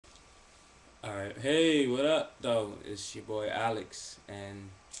Alright, hey, what up, though? It's your boy Alex, and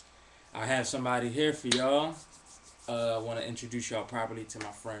I have somebody here for y'all. I want to introduce y'all properly to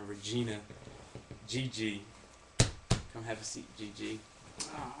my friend Regina, Gigi. Come have a seat, Gigi.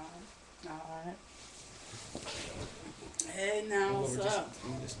 Alright, alright. Hey now, Move what's over just up?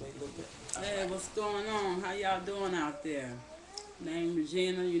 move this way a little bit. Hey, what's going on? How y'all doing out there? Name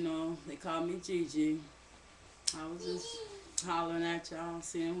Regina, they call me Gigi. I was just hollering at y'all,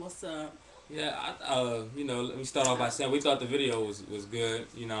 seeing what's up. Yeah, let me start off by saying we thought the video was good.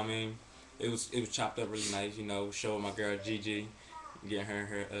 You know what I mean? It was chopped up really nice. Showing my girl Gigi, getting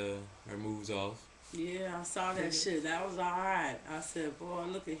her moves off. Yeah, I saw that shit. That was alright. I said, boy,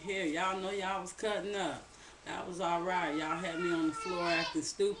 look at here. Y'all know y'all was cutting up. That was alright. Y'all had me on the floor acting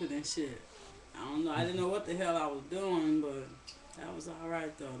stupid and shit. I don't know. I didn't know what the hell I was doing, but that was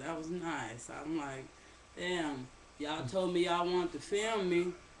alright though. That was nice. I'm like, damn, y'all told me y'all wanted to film me.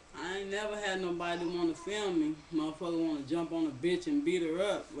 I ain't never had nobody want to film me. Motherfucker want to jump on a bitch and beat her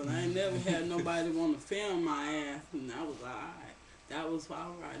up, but I ain't never had nobody want to film my ass, and that was alright. That was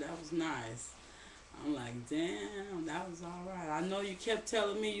alright. That was nice. I'm like, damn, that was alright. I know you kept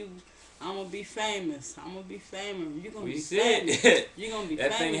telling me I'm gonna be famous. I'm gonna be famous. You gonna We be said famous. You gonna be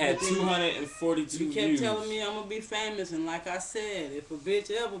that thing famous. had But then 242 you kept views. telling me I'm gonna be famous, and like I said, if a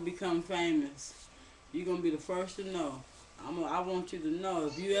bitch ever become famous, you gonna be the first to know. I want you to know,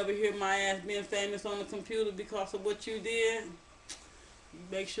 if you ever hear my ass being famous on the computer because of what you did, you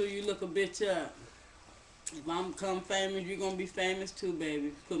make sure you look a bitch up. If I'm become famous, you're gonna be famous too,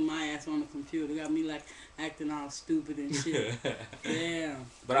 baby. Put my ass on the computer. Got me like acting all stupid and shit. Damn.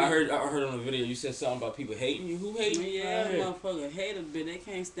 But I heard on the video you said something about people hating you. Who hating you? Yeah, motherfucker hate a bitch. They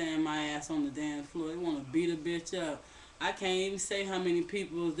can't stand my ass on the damn floor. They wanna beat a bitch up. I can't even say how many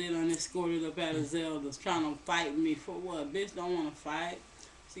people they done escorted up out of Zeldaz trying to fight me for what? Bitch don't wanna fight.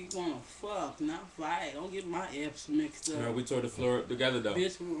 She wanna fuck, not fight. Don't get my F's mixed up. Remember we tore the floor up together though.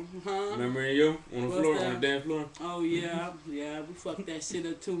 Bitch, huh? Remember you on the What's floor, on that? the damn floor? Oh yeah, yeah, we fucked that shit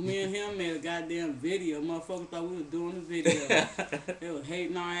up too. Me and him made a goddamn video. Motherfucker thought we was doing the video. They was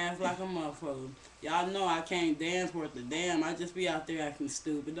hating our ass like a motherfucker. Y'all know I can't dance worth a damn. I just be out there acting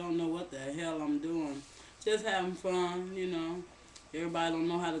stupid. Don't know what the hell I'm doing. Just having fun. Everybody don't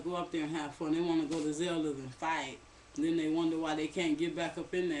know how to go up there and have fun. They want to go to Zeldaz and fight. And then they wonder why they can't get back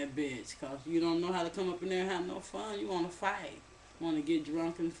up in that bitch. Because you don't know how to come up in there and have no fun. You want to fight. Want to get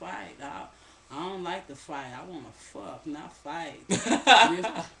drunk and fight. I don't like to fight. I want to fuck, not fight.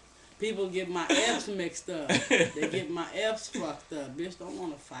 People get my F's mixed up. They get my F's fucked up. Bitch don't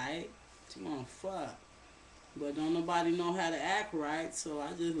want to fight. She want to fuck. But don't nobody know how to act right, so I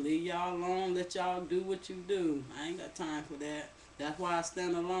just leave y'all alone, let y'all do what you do. I ain't got time for that. That's why I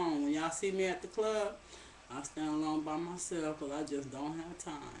stand alone. When y'all see me at the club, I stand alone by myself because I just don't have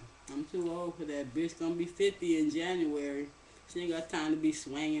time. I'm too old for that. Bitch gonna be 50 in January. She ain't got time to be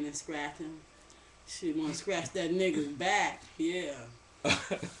swinging and scratching. She wanna scratch that nigga's back. Yeah. I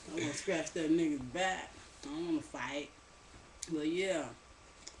wanna scratch that nigga's back. I don't wanna fight. But yeah.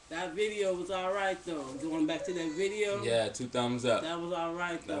 That video was alright though. Going back to that video. Yeah, 2 thumbs up. That was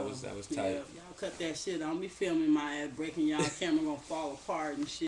alright though. That was Yeah, tight. y'all cut that shit. I don't be filming my ass breaking y'all camera gonna fall apart and shit.